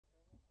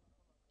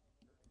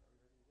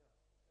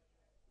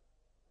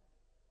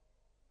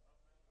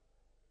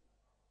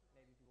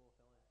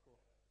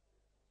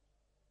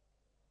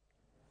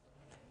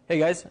Hey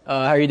guys,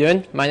 how are you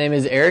doing? My name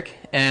is Eric,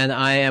 and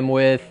I am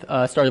with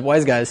Startup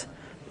Wise Guys.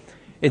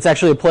 It's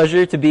actually a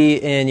pleasure to be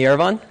in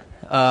Yerevan.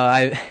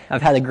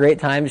 I've had a great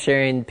time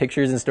sharing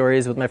pictures and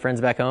stories with my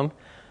friends back home.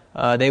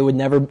 They would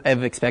never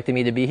have expected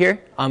me to be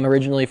here. I'm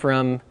originally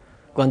from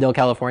Glendale,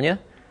 California,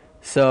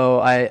 so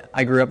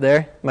I grew up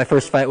there. My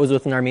first fight was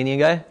with an Armenian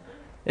guy.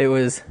 It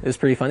was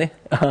pretty funny.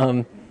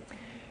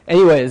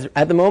 Anyways,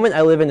 at the moment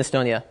I live in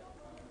Estonia,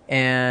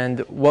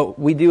 and what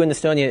we do in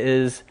Estonia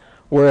is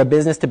we're a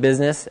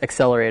business-to-business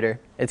accelerator.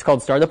 It's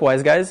called Startup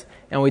Wise Guys,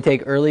 and we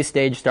take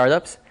early-stage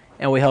startups,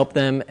 and we help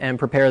them and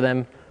prepare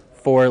them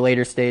for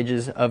later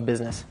stages of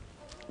business.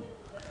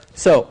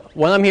 So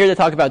what I'm here to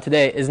talk about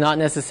today is not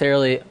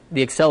necessarily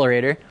the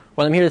accelerator.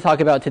 What I'm here to talk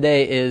about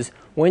today is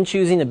when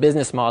choosing a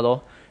business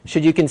model,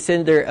 should you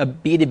consider a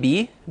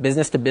B2B,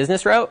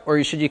 business-to-business route,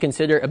 or should you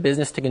consider a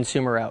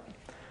business-to-consumer route?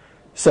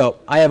 So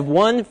I have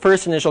one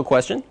first initial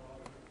question.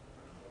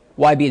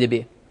 Why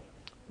B2B?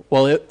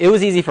 Well, it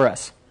was easy for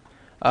us.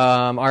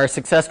 Our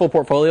successful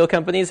portfolio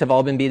companies have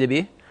all been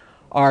B2B.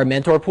 Our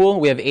mentor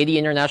pool, we have 80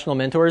 international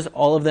mentors.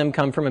 All of them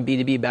come from a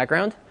B2B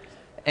background.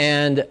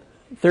 And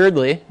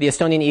thirdly, the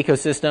Estonian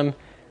ecosystem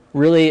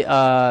really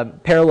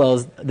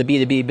parallels the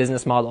B2B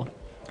business model.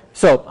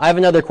 So I have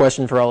another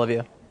question for all of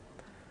you.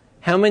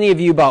 How many of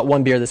you bought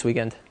one beer this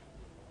weekend?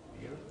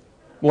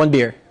 One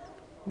beer.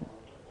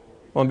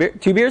 One beer?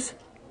 2 beers?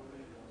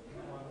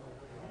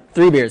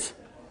 3 beers.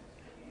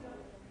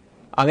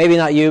 Maybe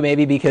not you,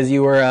 maybe because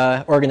you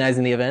were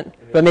organizing the event.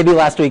 But maybe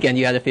last weekend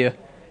you had a few.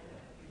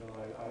 No,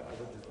 I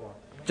just one.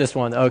 Just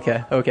one.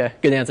 Okay.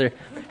 Good answer.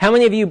 How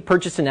many of you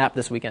purchased an app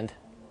this weekend?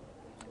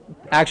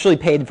 Actually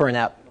paid for an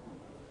app?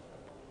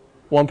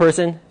 One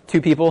person?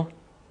 2 people?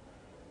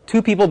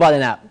 2 people bought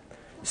an app.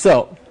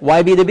 So,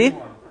 why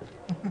B2B?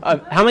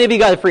 How many of you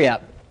got a free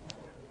app?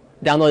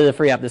 Downloaded a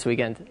free app this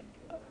weekend?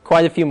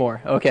 Quite a few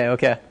more.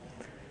 Okay.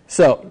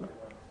 So,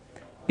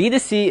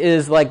 B2C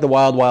is like the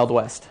wild, wild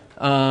west.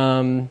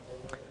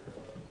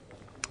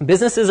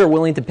 Businesses are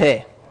willing to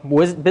pay.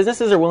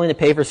 Businesses are willing to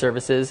pay for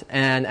services,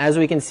 and as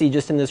we can see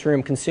just in this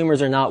room,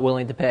 consumers are not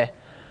willing to pay.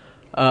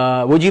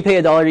 Would you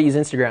pay $1 to use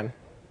Instagram?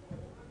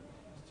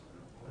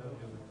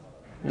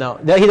 No,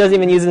 he doesn't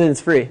even use it and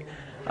it's free.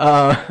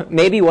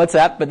 Maybe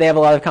WhatsApp, but they have a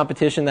lot of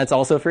competition that's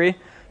also free.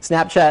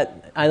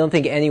 Snapchat, I don't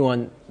think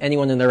anyone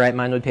in their right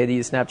mind would pay to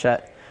use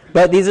Snapchat.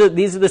 But these are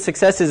the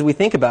successes we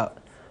think about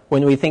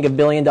when we think of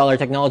billion-dollar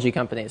technology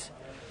companies.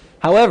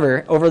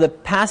 However, over the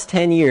past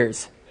 10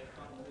 years,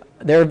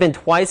 there have been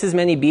twice as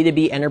many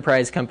B2B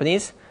enterprise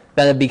companies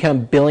that have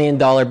become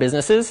billion-dollar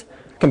businesses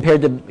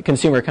compared to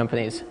consumer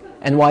companies.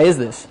 And why is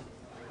this?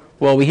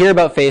 Well, we hear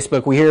about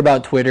Facebook, we hear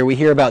about Twitter, we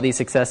hear about these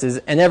successes,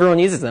 and everyone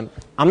uses them.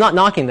 I'm not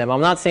knocking them. I'm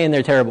not saying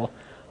they're terrible.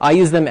 I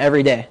use them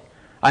every day.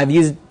 I've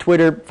used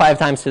Twitter 5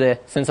 times today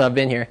since I've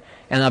been here,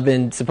 and I've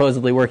been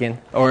supposedly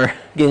working or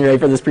getting ready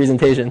for this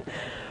presentation.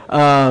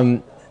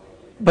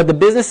 But the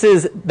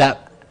businesses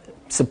that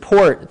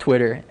support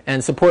Twitter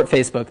and support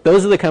Facebook,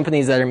 those are the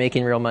companies that are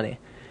making real money.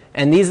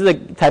 And these are the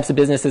types of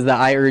businesses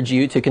that I urge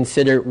you to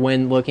consider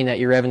when looking at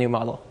your revenue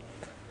model.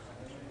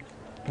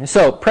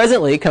 So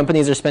presently,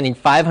 companies are spending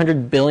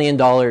 $500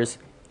 billion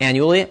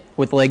annually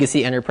with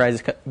legacy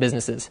enterprise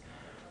businesses.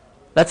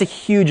 That's a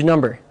huge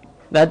number.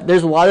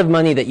 There's a lot of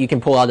money that you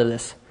can pull out of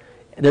this.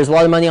 There's a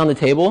lot of money on the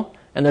table,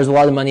 and there's a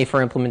lot of money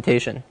for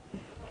implementation.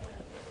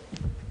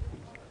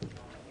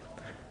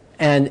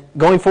 And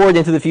going forward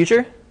into the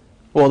future,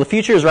 well, the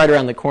future is right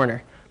around the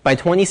corner. By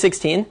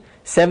 2016,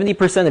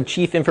 70% of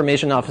chief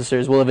information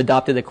officers will have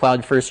adopted a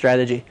cloud-first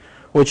strategy,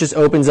 which just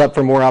opens up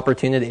for more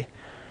opportunity.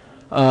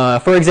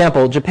 For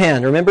example,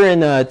 Japan. Remember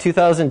in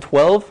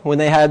 2012 when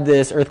they had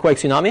this earthquake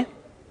tsunami?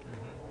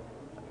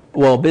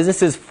 Well,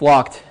 businesses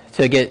flocked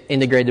to get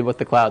integrated with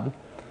the cloud.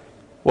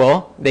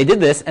 Well, they did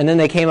this, and then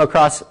they came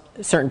across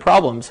certain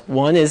problems.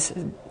 One is,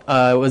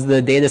 was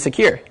the data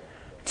secure?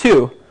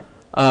 2,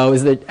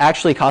 was it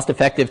actually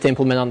cost-effective to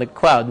implement on the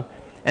cloud?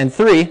 And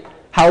 3,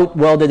 how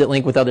well did it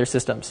link with other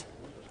systems?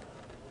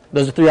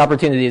 Those are 3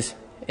 opportunities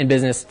in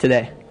business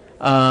today.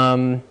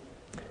 Well,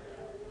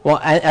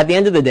 at the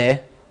end of the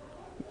day,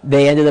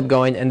 they ended up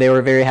going and they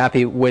were very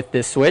happy with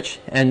this switch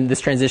and this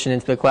transition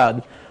into the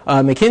cloud.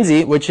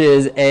 McKinsey, which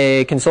is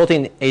a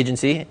consulting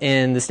agency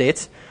in the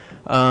States,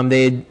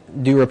 they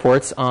do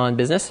reports on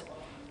business.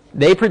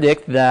 They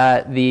predict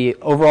that the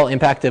overall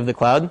impact of the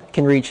cloud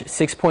can reach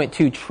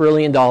 $6.2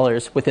 trillion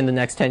within the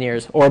next 10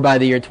 years, or by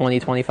the year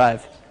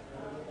 2025.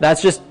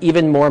 That's just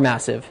even more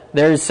massive.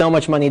 There's so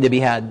much money to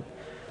be had.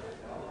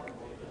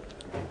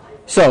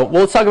 So,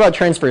 well, let's talk about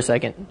trends for a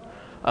second.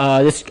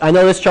 I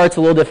know this chart's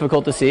a little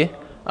difficult to see,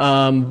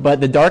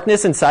 but the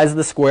darkness and size of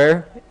the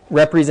square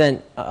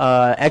represent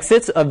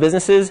exits of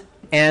businesses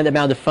and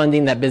amount of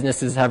funding that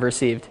businesses have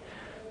received.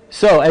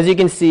 So, as you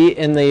can see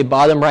in the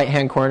bottom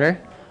right-hand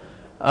corner,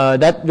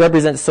 that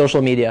represents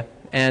social media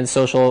and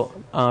social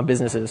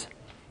businesses.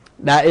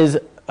 That is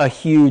a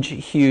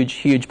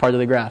huge part of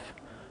the graph.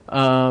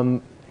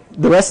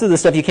 The rest of the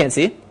stuff you can't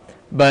see,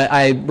 but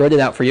I wrote it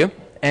out for you.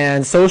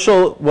 And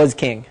social was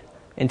king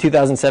in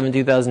 2007,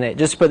 2008.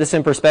 Just to put this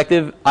in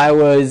perspective, I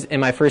was in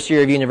my first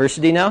year of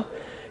university now,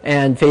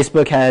 and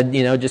Facebook had,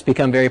 just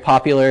become very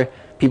popular.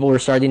 People were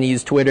starting to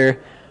use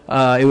Twitter.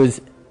 It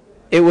was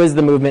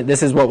the movement.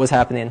 This is what was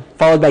happening,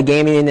 followed by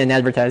gaming and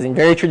advertising,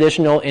 very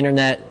traditional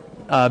internet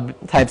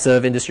types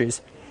of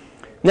industries.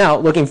 Now,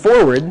 looking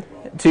forward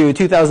to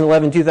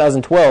 2011,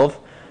 2012,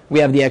 we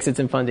have the exits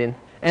and funding.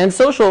 And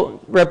social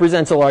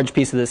represents a large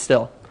piece of this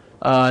still.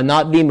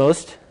 Not the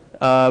most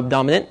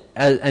dominant,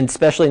 and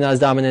especially not as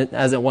dominant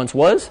as it once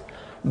was.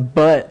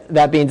 But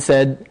that being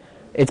said,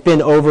 it's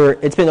been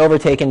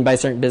overtaken by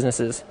certain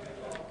businesses.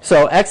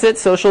 So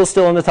exits, social is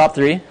still in the top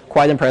 3,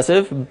 quite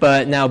impressive.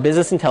 But now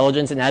business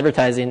intelligence and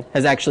advertising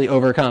has actually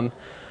overcome.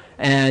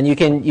 And you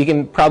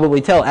can probably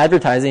tell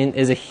advertising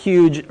is a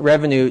huge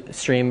revenue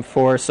stream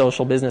for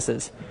social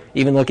businesses.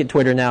 Even look at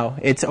Twitter now;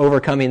 it's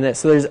overcoming this.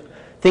 So there's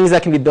things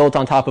that can be built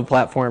on top of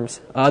platforms,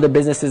 other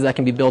businesses that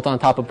can be built on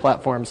top of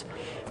platforms.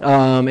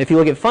 If you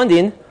look at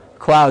funding,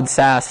 cloud,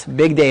 SaaS,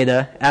 big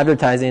data,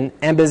 advertising,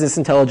 and business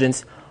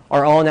intelligence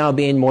are all now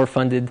being more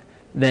funded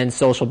than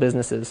social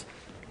businesses.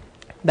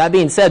 That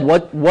being said,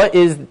 what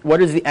is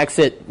the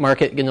exit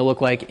market going to look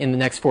like in the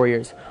next 4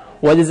 years?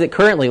 What does it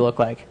currently look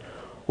like?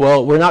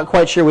 Well, we're not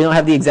quite sure. We don't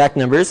have the exact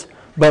numbers,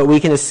 but we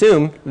can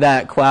assume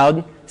that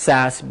cloud,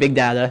 SaaS, big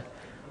data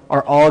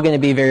are all going to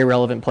be very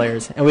relevant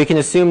players. And we can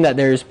assume that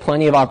there's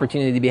plenty of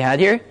opportunity to be had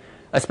here,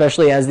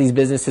 especially as these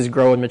businesses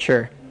grow and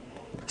mature.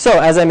 So,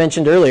 as I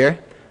mentioned earlier,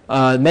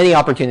 many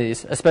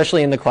opportunities,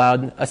 especially in the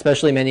cloud,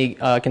 especially many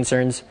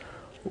concerns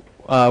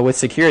with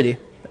security.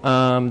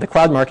 The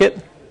cloud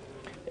market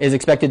is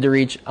expected to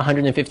reach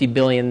 $150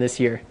 billion this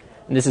year,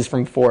 and this is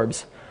from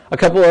Forbes. A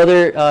couple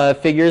other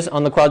figures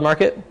on the cloud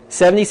market.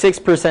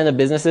 76% of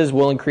businesses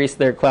will increase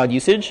their cloud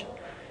usage,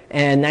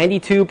 and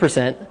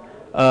 92%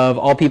 of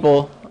all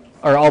people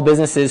or all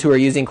businesses who are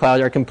using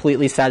cloud are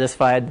completely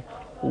satisfied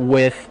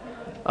with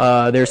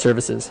their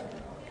services.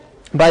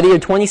 By the year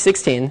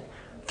 2016,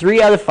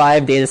 3 out of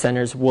 5 data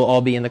centers will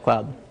all be in the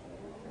cloud.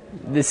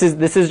 This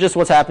is just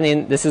what's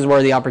happening. This is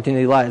where the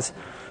opportunity lies.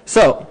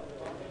 So,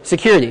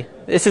 security.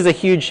 This is a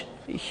huge,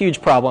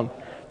 huge problem.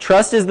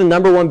 Trust is the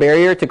 #1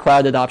 barrier to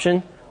cloud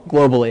adoption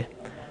globally.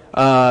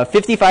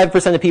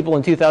 55% of people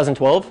in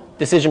 2012,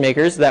 decision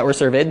makers that were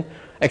surveyed,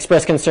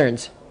 expressed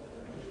concerns.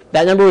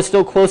 That number was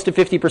still close to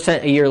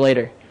 50% a year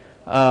later.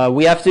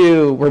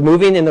 We're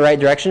moving in the right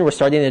direction. We're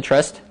starting to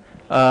trust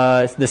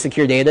the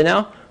secure data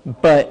now,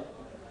 but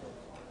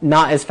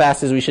not as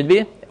fast as we should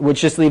be,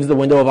 which just leaves the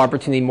window of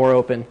opportunity more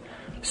open.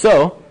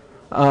 So,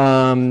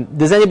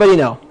 does anybody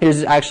know?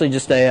 Here's actually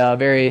just a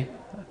very,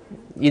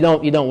 you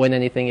don't win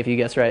anything if you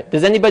guess right.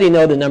 Does anybody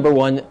know the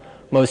 #1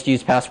 most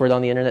used password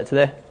on the internet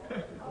today?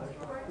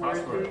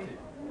 Password.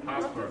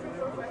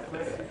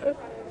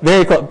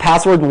 Very close.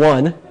 Password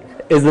 1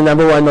 is the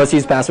 #1 most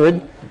used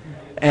password.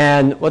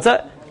 And what's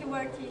that?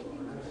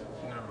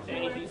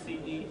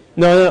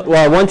 No.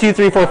 Well, 1, 2,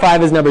 3, 4,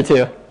 5 is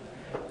 #2.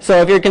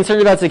 So if you're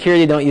concerned about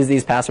security, don't use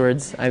these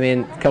passwords. I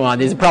mean, come on.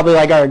 These are probably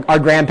like our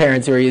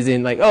grandparents who are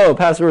using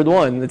password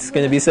 1. It's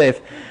going to be safe.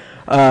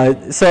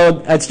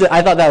 So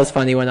I thought that was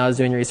funny when I was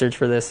doing research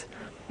for this.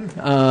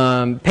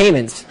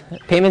 Payments.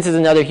 Payments is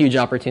another huge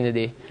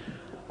opportunity.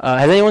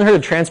 Has anyone heard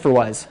of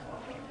TransferWise?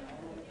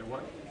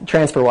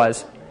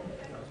 TransferWise.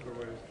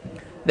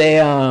 They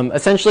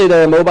essentially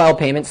they're a mobile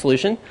payment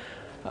solution.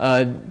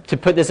 To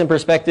put this in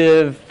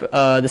perspective,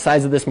 the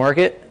size of this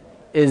market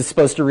is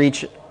supposed to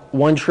reach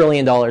 $1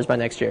 trillion by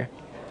next year.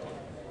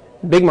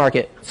 Big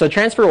market. So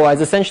TransferWise,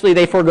 essentially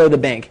they forego the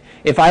bank.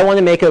 If I want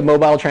to make a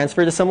mobile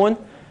transfer to someone,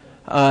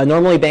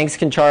 normally banks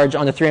can charge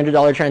on a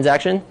 $300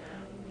 transaction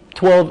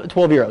 12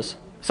 euros.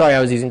 Sorry,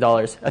 I was using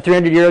dollars. A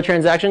 300 euro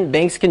transaction,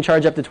 banks can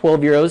charge up to 12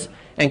 euros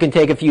and can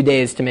take a few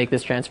days to make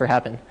this transfer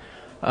happen.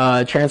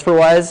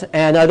 TransferWise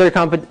and other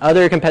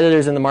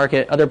competitors in the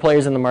market, other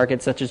players in the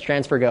market such as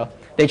TransferGo,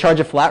 they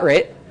charge a flat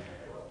rate,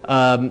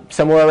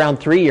 somewhere around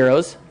 3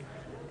 euros,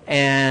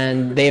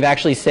 and they've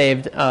actually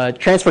saved,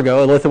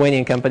 TransferGo, a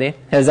Lithuanian company,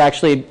 has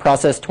actually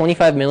processed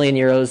 25 million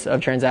euros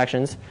of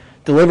transactions,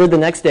 delivered the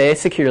next day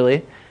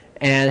securely,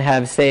 and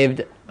have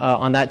saved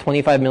on that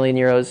 25 million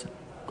euros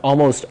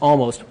almost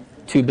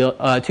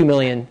 2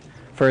 million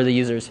for the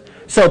users.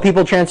 So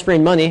people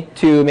transferring money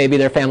to maybe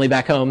their family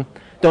back home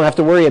don't have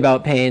to worry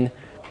about paying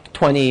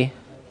 20,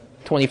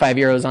 25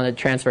 euros on a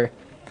transfer.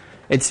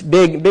 It's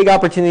big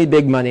opportunity,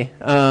 big money.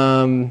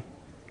 And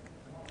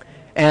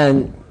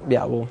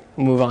yeah, we'll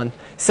move on.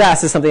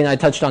 SaaS is something I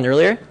touched on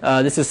earlier.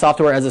 This is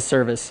software as a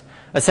service.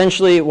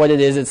 Essentially what it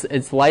is,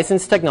 it's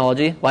licensed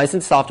technology,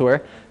 licensed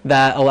software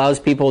that allows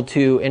people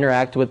to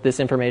interact with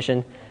this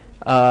information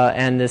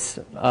and this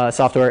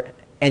software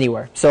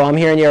anywhere. So I'm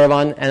here in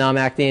Yerevan and I'm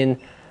acting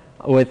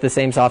with the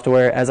same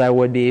software as I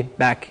would be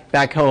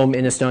back home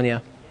in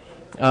Estonia.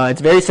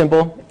 It's very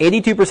simple.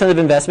 82% of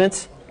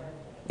investments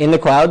in the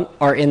cloud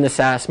are in the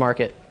SaaS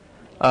market.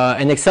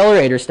 An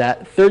accelerator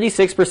stat,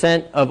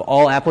 36% of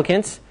all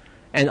applicants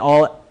and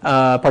all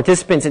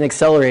participants in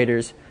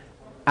accelerators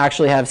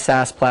actually have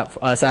SaaS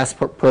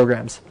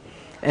programs.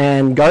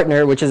 And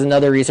Gartner, which is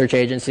another research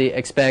agency,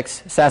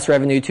 expects SaaS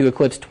revenue to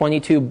eclipse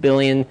 $22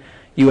 billion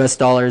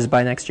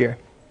by next year.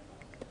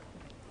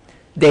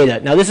 Data.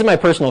 Now, this is my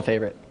personal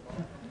favorite.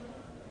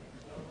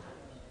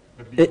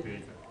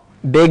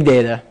 Big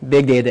data,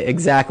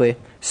 exactly.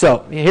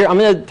 So here, I'm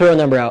going to throw a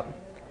number out.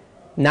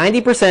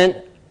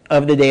 90%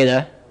 of the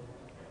data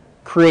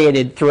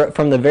created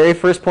from the very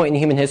first point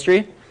in human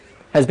history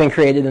has been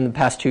created in the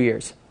past 2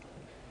 years.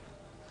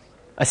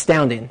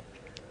 Astounding.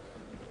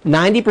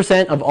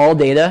 90% of all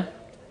data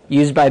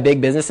used by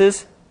big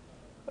businesses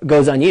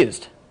goes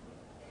unused.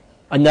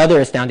 Another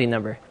astounding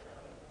number.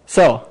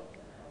 So,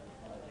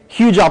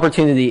 huge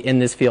opportunity in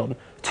this field.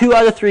 2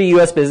 out of 3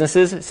 US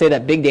businesses say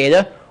that big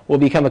data will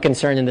become a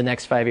concern in the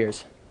next 5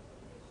 years.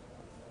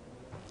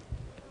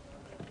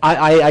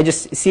 I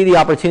just see the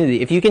opportunity.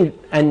 If you can,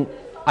 and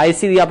I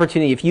see the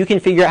opportunity, if you can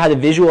figure out how to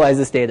visualize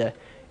this data,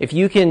 if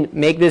you can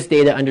make this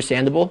data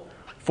understandable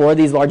for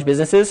these large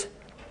businesses,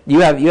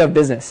 you have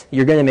business.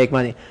 You're going to make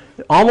money.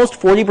 Almost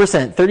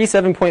 40%,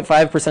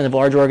 37.5% of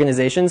large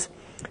organizations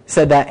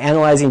said that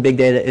analyzing big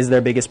data is their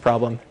biggest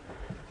problem.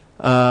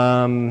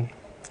 And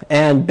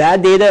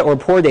bad data or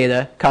poor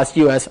data cost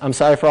US, I'm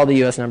sorry for all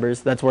the US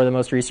numbers, that's where the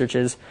most research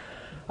is.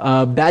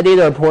 Bad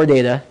data or poor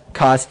data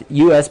cost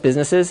US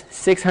businesses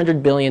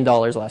 $600 billion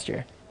last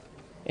year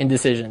in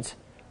decisions.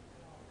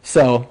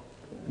 So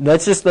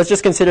let's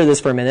just consider this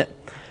for a minute.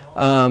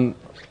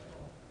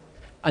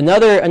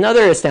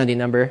 Another astounding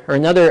number, or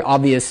another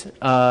obvious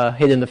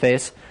hit in the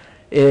face,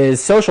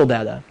 is social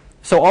data.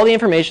 So all the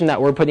information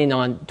that we're putting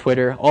on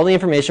Twitter, all the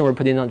information we're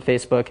putting on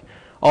Facebook,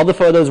 all the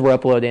photos we're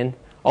uploading,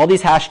 all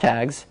these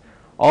hashtags,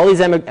 all these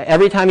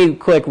every time you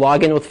click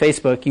login with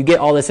Facebook, you get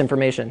all this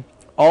information.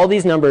 All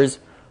these numbers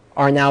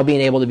are now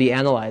being able to be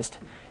analyzed.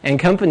 And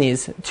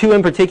companies, 2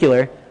 in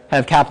particular,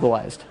 have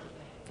capitalized.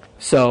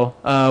 So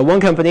one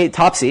company,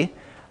 Topsy,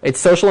 it's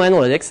social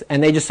analytics,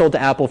 and they just sold to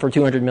Apple for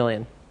 $200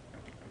 million.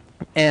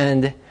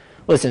 And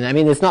listen, I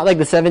mean, it's not like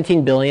the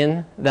 $17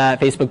 billion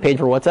that Facebook paid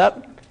for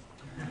WhatsApp,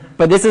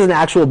 but this is an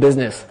actual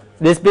business.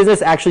 This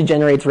business actually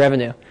generates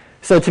revenue.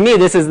 So to me,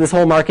 this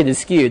whole market is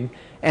skewed,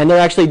 and they're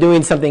actually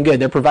doing something good.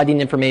 They're providing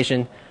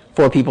information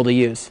for people to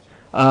use.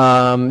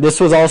 This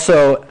was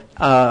also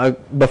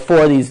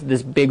before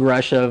this big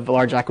rush of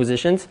large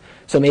acquisitions.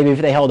 So maybe if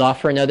they held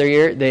off for another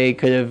year, they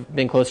could have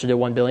been closer to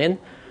 $1 billion.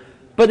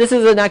 But this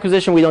is an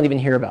acquisition we don't even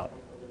hear about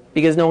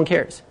because no one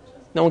cares.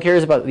 No one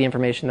cares about the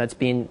information that's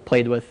being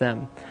played with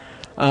them.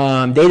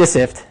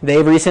 DataSift,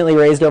 they've recently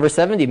raised over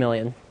 $70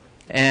 million.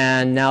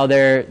 And now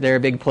they're a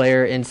big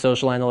player in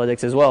social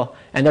analytics as well.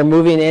 And they're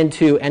moving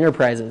into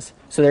enterprises.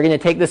 So they're going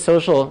to take this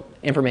social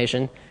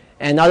information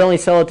and not only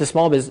sell it to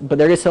small business, but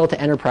they're going to sell it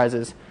to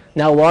enterprises.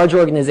 Now large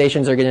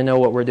organizations are going to know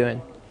what we're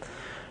doing.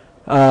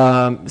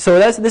 So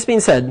this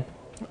being said,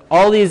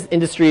 all these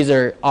industries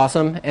are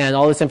awesome and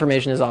all this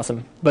information is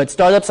awesome. But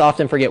startups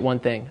often forget one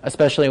thing,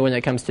 especially when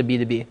it comes to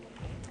B2B,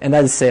 and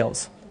that is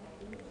sales.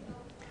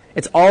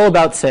 It's all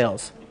about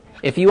sales.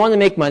 If you want to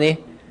make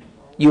money,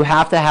 you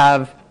have to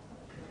have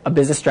a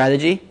business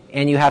strategy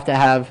and you have to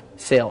have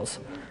sales.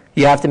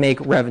 You have to make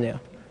revenue.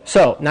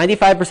 So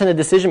 95% of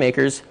decision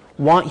makers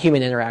want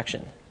human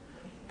interaction.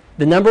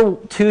 The number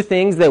 2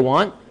 things they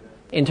want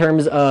in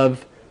terms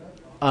of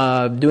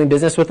doing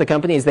business with the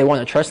company is they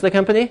want to trust the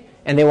company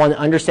and they want to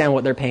understand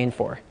what they're paying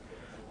for.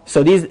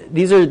 So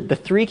these are the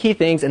 3 key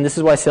things, and this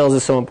is why sales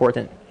is so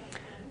important.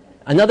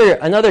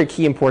 Another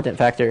key important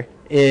factor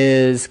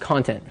is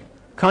content.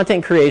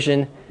 Content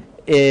creation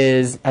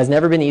has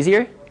never been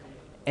easier,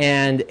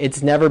 and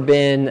it's never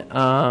been.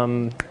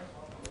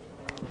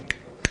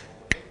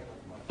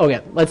 Okay,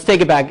 let's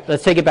take it back.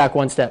 Let's take it back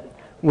one step.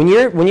 When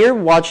you're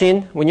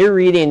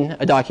reading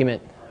a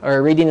document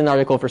or reading an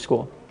article for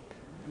school,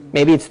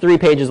 maybe it's 3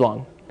 pages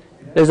long.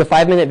 There's a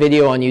 5-minute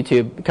video on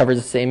YouTube that covers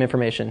the same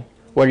information.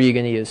 What are you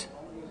going to use?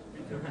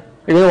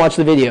 You're going to watch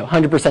the video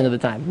 100% of the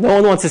time. No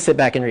one wants to sit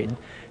back and read.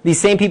 These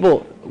same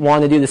people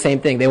want to do the same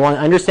thing. They want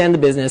to understand the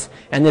business,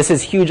 and this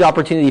is a huge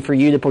opportunity for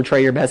you to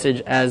portray your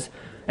message as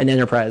an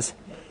enterprise.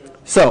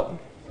 So,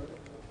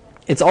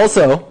 it's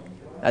also,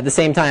 at the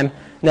same time,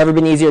 never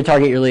been easier to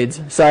target your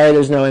leads. Sorry,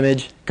 there's no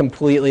image.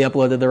 Completely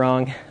uploaded the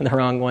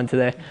wrong one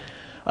today.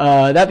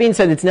 That being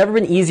said, it's never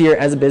been easier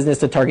as a business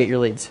to target your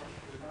leads.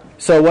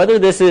 So whether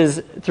this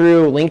is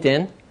through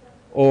LinkedIn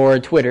or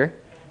Twitter,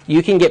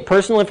 you can get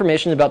personal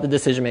information about the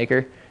decision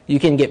maker. You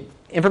can get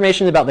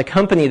information about the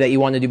company that you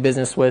want to do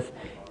business with,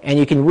 and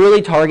you can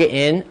really target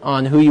in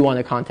on who you want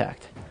to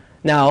contact.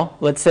 Now,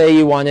 let's say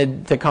you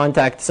wanted to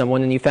contact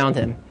someone and you found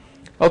him.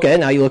 Okay,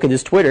 now you look at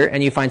his Twitter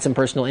and you find some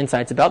personal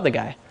insights about the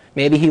guy.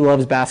 Maybe he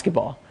loves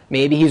basketball.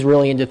 Maybe he's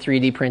really into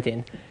 3D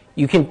printing.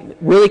 You can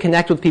really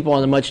connect with people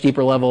on a much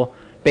deeper level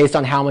based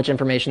on how much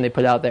information they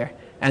put out there.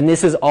 And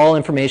this is all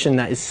information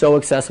that is so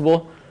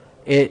accessible,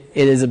 it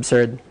is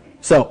absurd.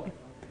 So,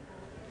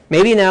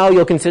 maybe now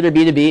you'll consider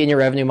B2B in your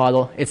revenue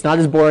model. It's not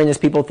as boring as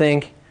people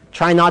think.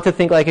 Try not to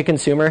think like a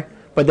consumer,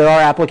 but there are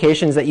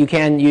applications that you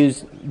can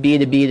use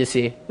B2B to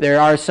see.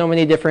 There are so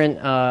many different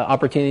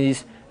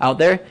opportunities out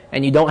there,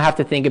 and you don't have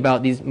to think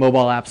about these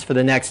mobile apps for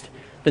the next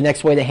the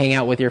next way to hang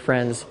out with your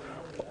friends.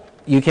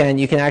 You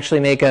can actually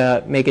make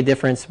a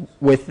difference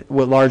with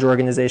large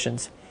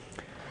organizations.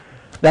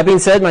 That being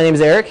said, my name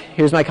is Eric.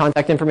 Here's my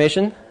contact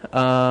information.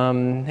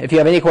 If you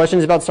have any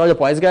questions about Startup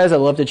Wise Guys, I'd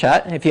love to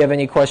chat. If you have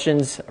any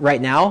questions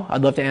right now,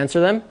 I'd love to answer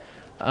them.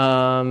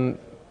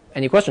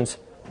 Any questions?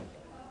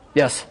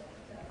 Yes.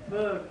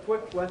 A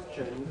quick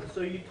question.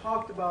 So you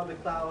talked about the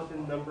cloud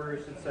and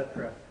numbers,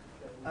 etc.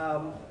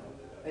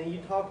 And you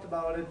talked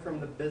about it from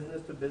the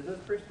business to business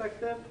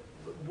perspective.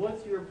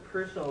 What's your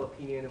personal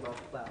opinion about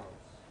clouds?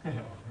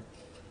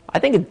 I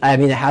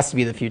mean, it has to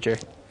be the future.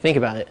 Think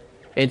about it.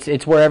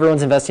 It's where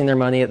everyone's investing their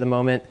money at the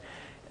moment.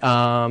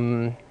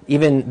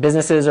 Even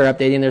businesses are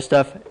updating their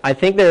stuff. I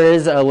think there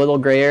is a little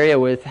gray area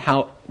with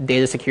how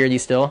data security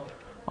still.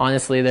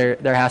 Honestly,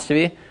 there has to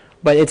be.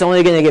 But it's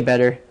only going to get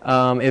better.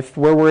 If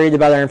we're worried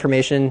about our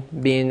information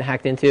being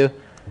hacked into,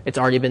 it's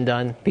already been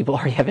done. People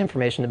already have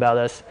information about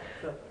us.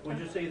 So would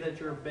you say that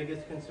your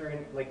biggest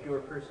concern, like your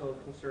personal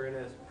concern,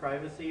 is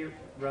privacy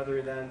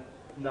rather than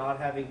not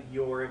having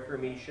your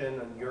information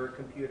on your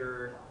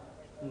computer,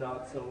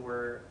 not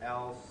somewhere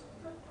else?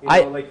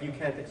 Like you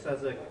can't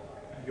access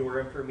your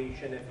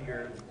information if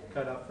you're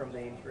cut off from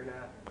the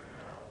internet.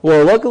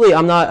 Well, luckily,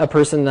 I'm not a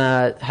person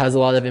that has a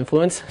lot of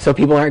influence, so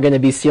people aren't going to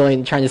be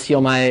trying to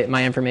steal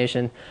my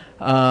information.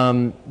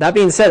 That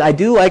being said, I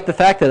do like the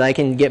fact that I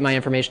can get my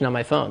information on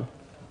my phone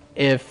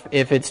if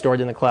it's stored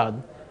in the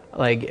cloud.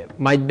 Like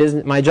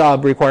my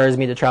job requires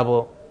me to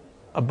travel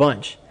a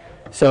bunch,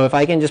 so if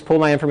I can just pull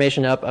my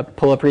information up,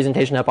 pull a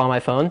presentation up on my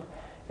phone,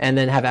 and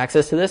then have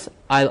access to this,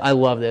 I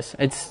love this.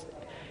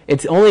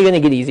 It's only going to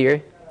get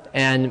easier,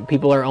 and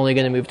people are only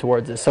going to move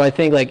towards this. So I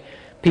think like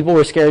people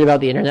were scared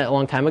about the internet a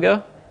long time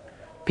ago.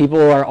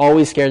 People are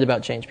always scared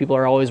about change. People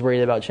are always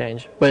worried about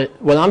change.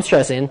 But what I'm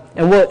stressing,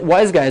 and what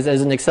Wise Guys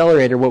as an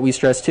accelerator, what we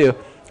stress too,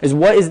 is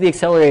what is the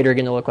accelerator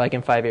going to look like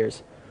in 5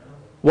 years?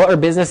 What are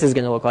businesses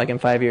going to look like in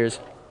 5 years?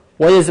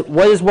 What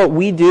is what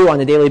we do on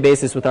a daily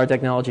basis with our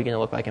technology going to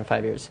look like in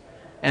 5 years?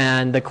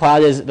 And the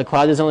cloud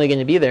is only going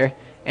to be there.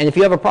 And if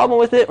you have a problem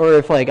with it, or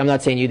if I'm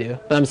not saying you do,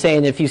 but I'm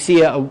saying if you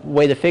see a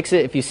way to fix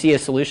it, if you see a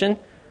solution,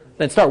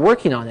 then start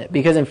working on it,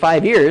 because in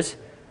 5 years,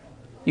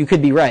 you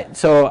could be right.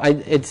 So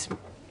it's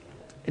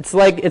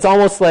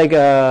almost like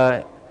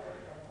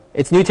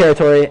it's new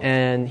territory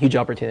and huge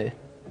opportunity.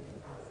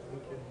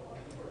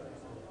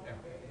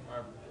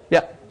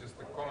 Yeah. Just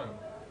a comment.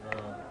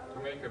 To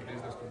make a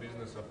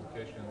business-to-business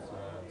applications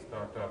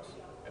startups,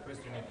 at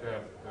least you need to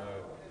have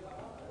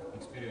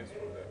experience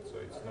for that. So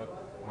it's not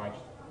much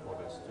for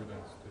the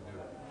students to do.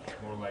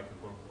 More like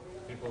for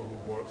people who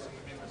work in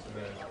the business and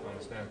then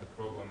understand the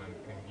problem and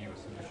can give a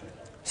solution.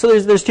 So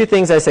there's two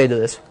things I say to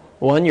this.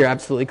 One, you're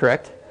absolutely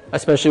correct,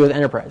 especially with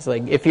enterprise.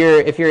 Like if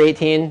you're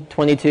 18,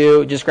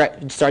 22, just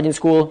starting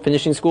school,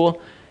 finishing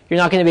school, you're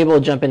not going to be able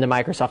to jump into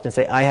Microsoft and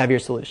say, I have your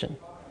solution.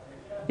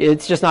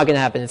 It's just not going to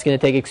happen. It's going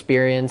to take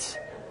experience.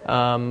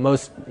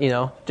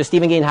 Just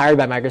even getting hired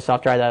by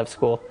Microsoft right out of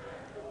school,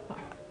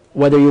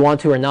 whether you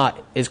want to or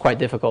not, is quite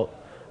difficult.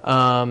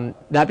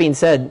 That being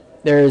said,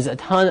 there's a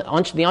ton.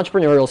 The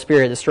entrepreneurial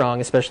spirit is strong,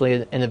 especially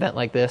in an event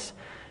like this,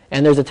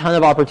 and there's a ton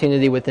of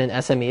opportunity within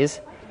SMEs.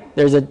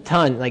 There's a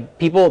ton. Like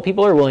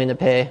people are willing to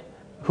pay,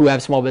 who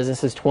have small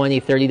businesses,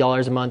 $20,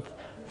 $30 a month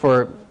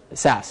for a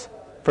SaaS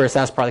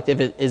product if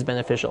it is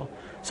beneficial.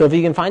 So if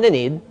you can find a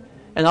need,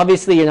 and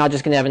obviously you're not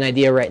just going to have an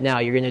idea right now.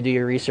 You're going to do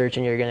your research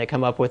and you're going to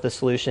come up with a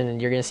solution and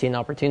you're going to see an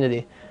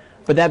opportunity.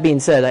 But that being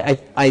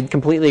said, I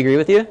completely agree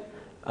with you.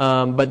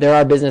 But there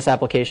are business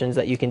applications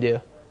that you can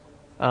do.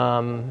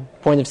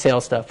 Point of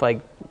sale stuff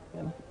like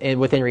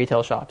within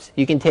retail shops.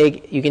 You can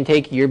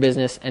take your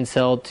business and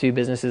sell to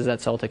businesses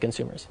that sell to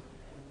consumers.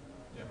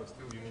 Yeah, but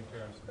still you need to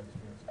have some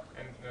experience.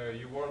 And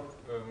you work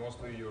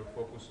mostly your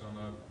focus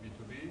on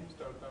B2B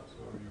startups,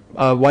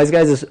 or you? Wise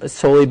Guys is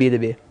solely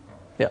B2B.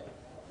 Yeah.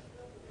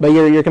 But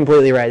you're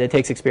completely right. It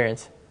takes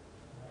experience.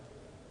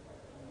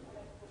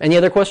 Any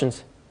other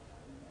questions?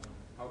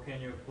 How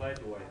can you apply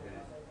to Wise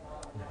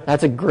Guys?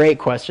 That's a great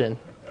question.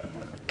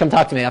 Come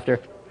talk to me after.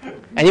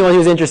 Anyone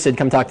who's interested,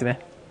 come talk to me.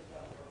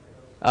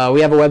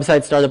 We have a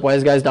website,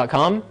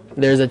 startupwiseguys.com.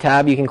 There's a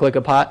tab you can click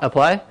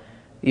apply.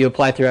 You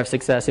apply through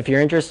F-Success. If you're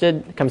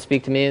interested, come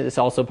speak to me. That's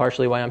also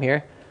partially why I'm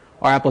here.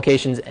 Our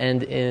applications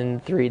end in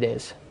 3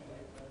 days.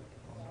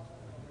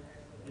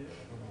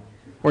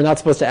 We're not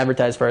supposed to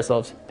advertise for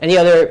ourselves. Any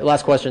other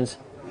last questions?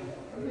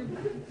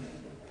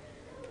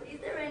 Is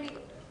there any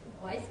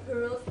wise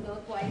girls,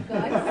 not wise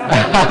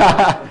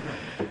guys?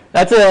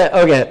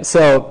 Okay.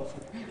 So,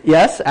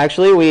 yes,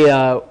 actually,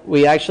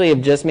 we actually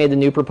have just made a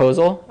new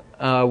proposal.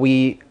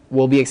 We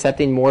will be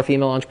accepting more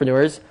female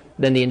entrepreneurs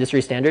than the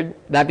industry standard.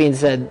 That being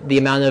said, the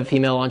amount of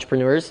female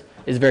entrepreneurs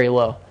is very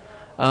low.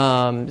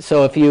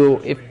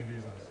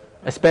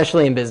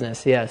 Especially in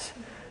business, yes.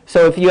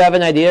 So if you have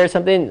an idea or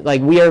something,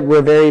 like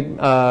we're very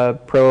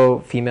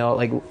pro-female,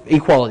 like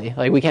equality.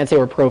 Like we can't say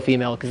we're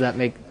pro-female because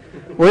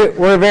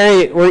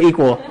we're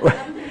equal.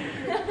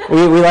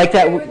 we like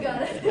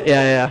that.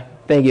 Yeah.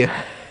 Thank you.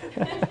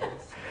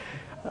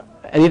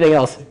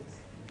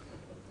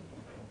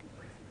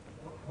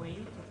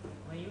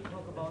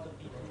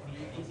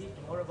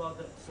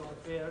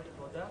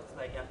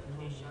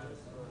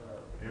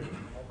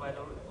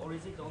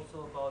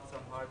 also about some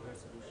hardware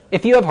solution?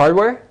 If you have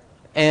hardware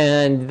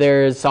and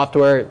there's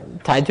software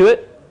tied to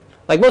it,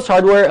 like most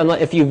hardware,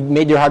 if you've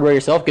made your hardware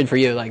yourself, good for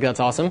you. Like that's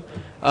awesome.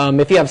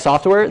 If you have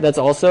software that's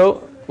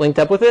also linked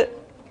up with it,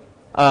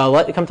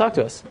 come talk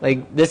to us.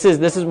 Like this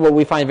is what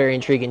we find very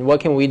intriguing. What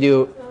can we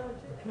do?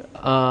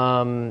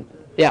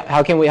 Yeah,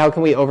 how can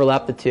we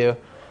overlap the two?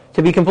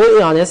 To be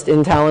completely honest,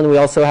 in Talon we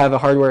also have a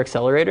hardware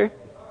accelerator.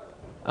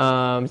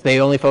 They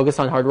only focus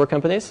on hardware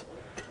companies.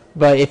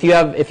 But if you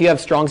have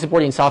strong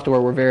supporting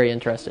software, we're very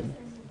interested.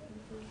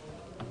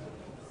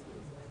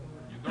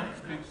 You don't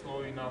speak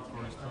slow enough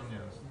for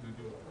Estonians. Do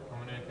you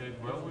communicate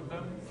well with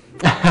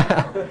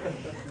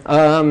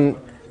them?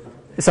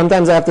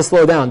 Sometimes I have to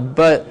slow down,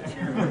 but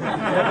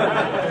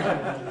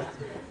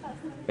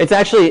it's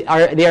actually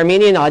the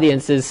Armenian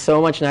audience is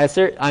so much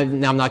nicer.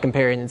 I'm not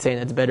comparing and saying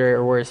it's better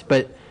or worse,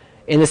 but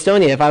in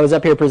Estonia, if I was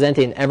up here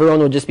presenting, everyone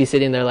would just be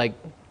sitting there like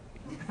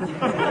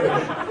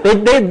they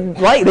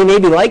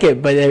maybe like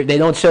it, but they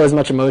don't show as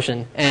much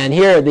emotion. And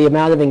here, the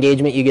amount of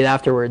engagement you get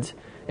afterwards,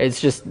 it's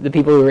just the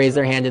people who raise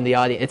their hand in the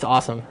audience. It's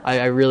awesome.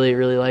 I really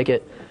like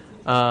it.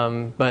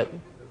 But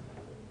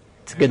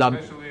it's a good.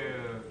 Especially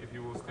if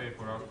you will stay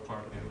for after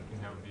party, we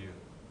can have beer.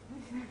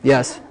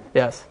 Yes.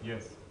 Yes.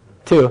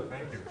 Two.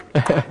 Thank you.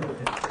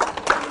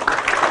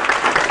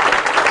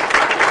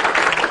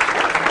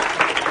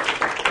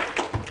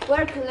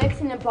 We're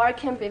collecting a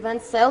barcamp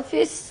event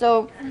selfies,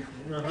 so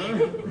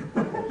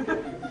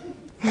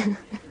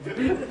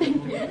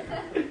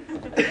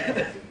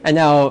And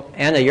now,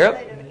 Anna, you're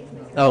up?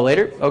 Oh,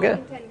 later? Okay.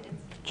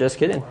 Just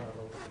kidding.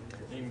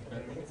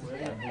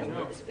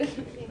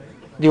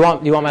 Do you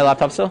want my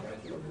laptop still?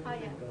 oh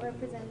yeah, we're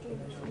presenting.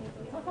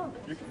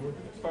 You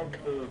can start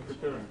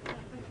preparing.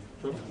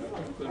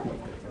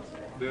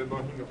 They're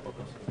blocking the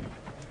focus.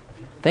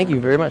 Thank you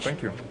very much.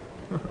 Thank you.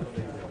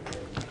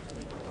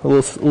 A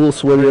little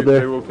sweaty up They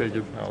there. will take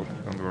it out,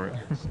 don't worry.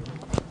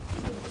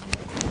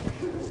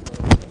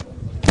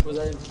 Was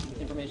that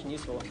information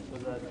useful?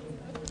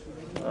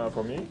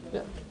 For me?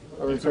 Yeah.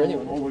 It's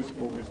always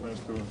nice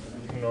to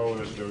know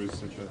that there is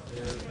such a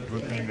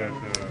good thing that